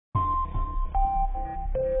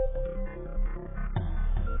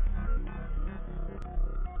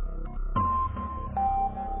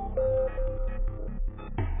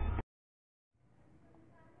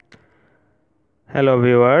Hello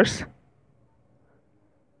viewers,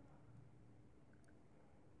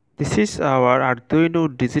 this is our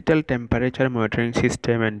Arduino Digital Temperature Monitoring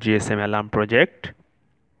System and GSM Alarm project.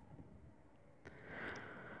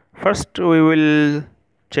 First we will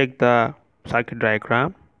check the circuit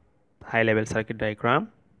diagram, high level circuit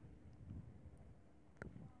diagram.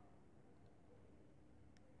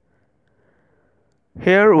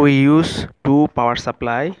 Here we use two power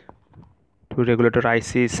supply, two regulator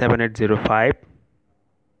IC 7805.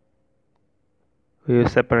 We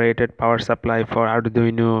use separated power supply for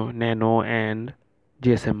Arduino Nano and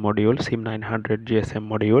GSM module, SIM900 GSM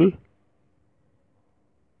module.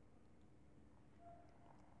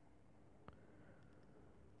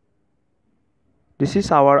 This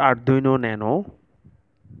is our Arduino Nano.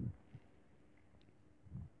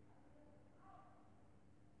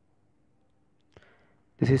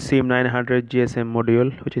 This is SIM900 GSM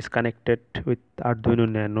module which is connected with Arduino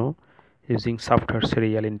Nano using software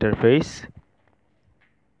serial interface.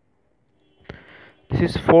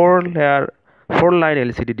 This is 4-line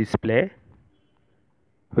LCD display.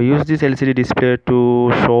 We use this LCD display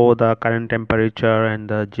to show the current temperature and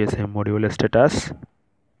the GSM module status.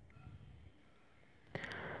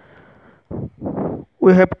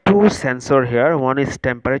 We have two sensors here. One is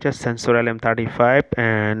temperature sensor LM35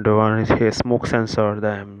 and one is a smoke sensor,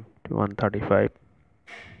 the M135.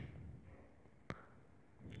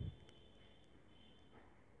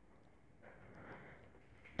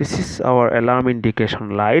 This is our alarm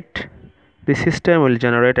indication light. The system will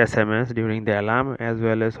generate SMS during the alarm as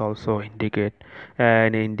well as also indicate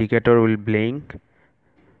an indicator will blink.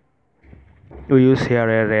 We use here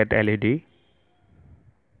a red LED.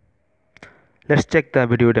 Let's check the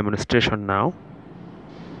video demonstration now.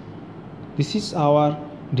 This is our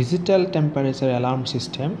digital temperature alarm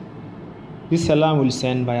system. This alarm will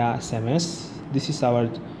send via SMS. This is our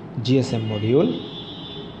GSM module.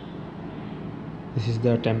 This is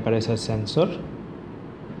the temperature sensor.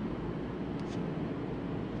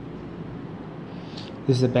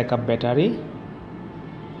 This is a backup battery.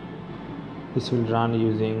 This will run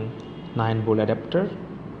using 9-volt adapter.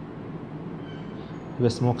 We have a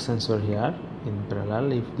smoke sensor here in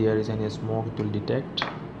parallel. If there is any smoke, it will detect.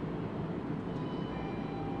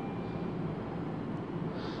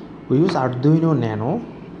 We use Arduino Nano.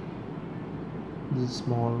 This is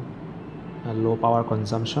small low power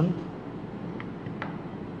consumption.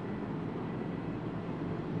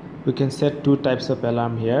 We can set two types of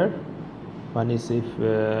alarm here. One is if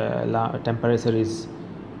temperature is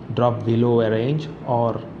drop below a range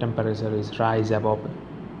or temperature is rise above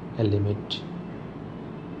a limit.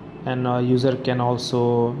 And a user can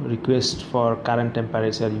also request for current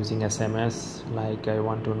temperature using SMS, like I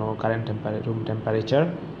want to know current room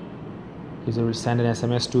temperature. User will send an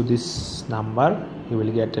SMS to this number. He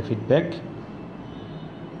will get a feedback.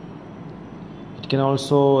 It can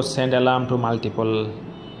also send alarm to multiple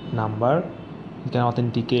number. You can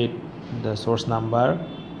authenticate the source number.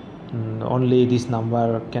 Only this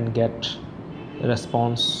number can get a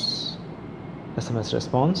response, SMS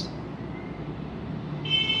response.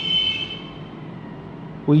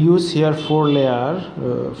 We use here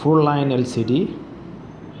 4-line LCD.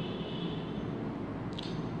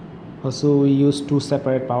 Also we use two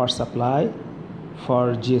separate power supply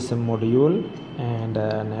for GSM module and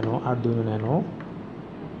Arduino Nano.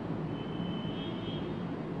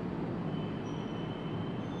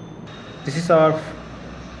 This is our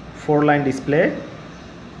 4-line display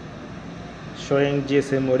showing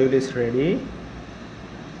GSM module is ready.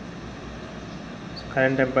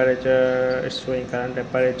 Current temperature is showing current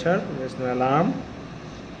temperature. There is no alarm.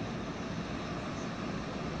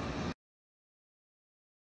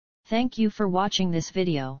 Thank you for watching this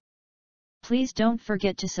video. Please don't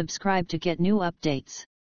forget to subscribe to get new updates.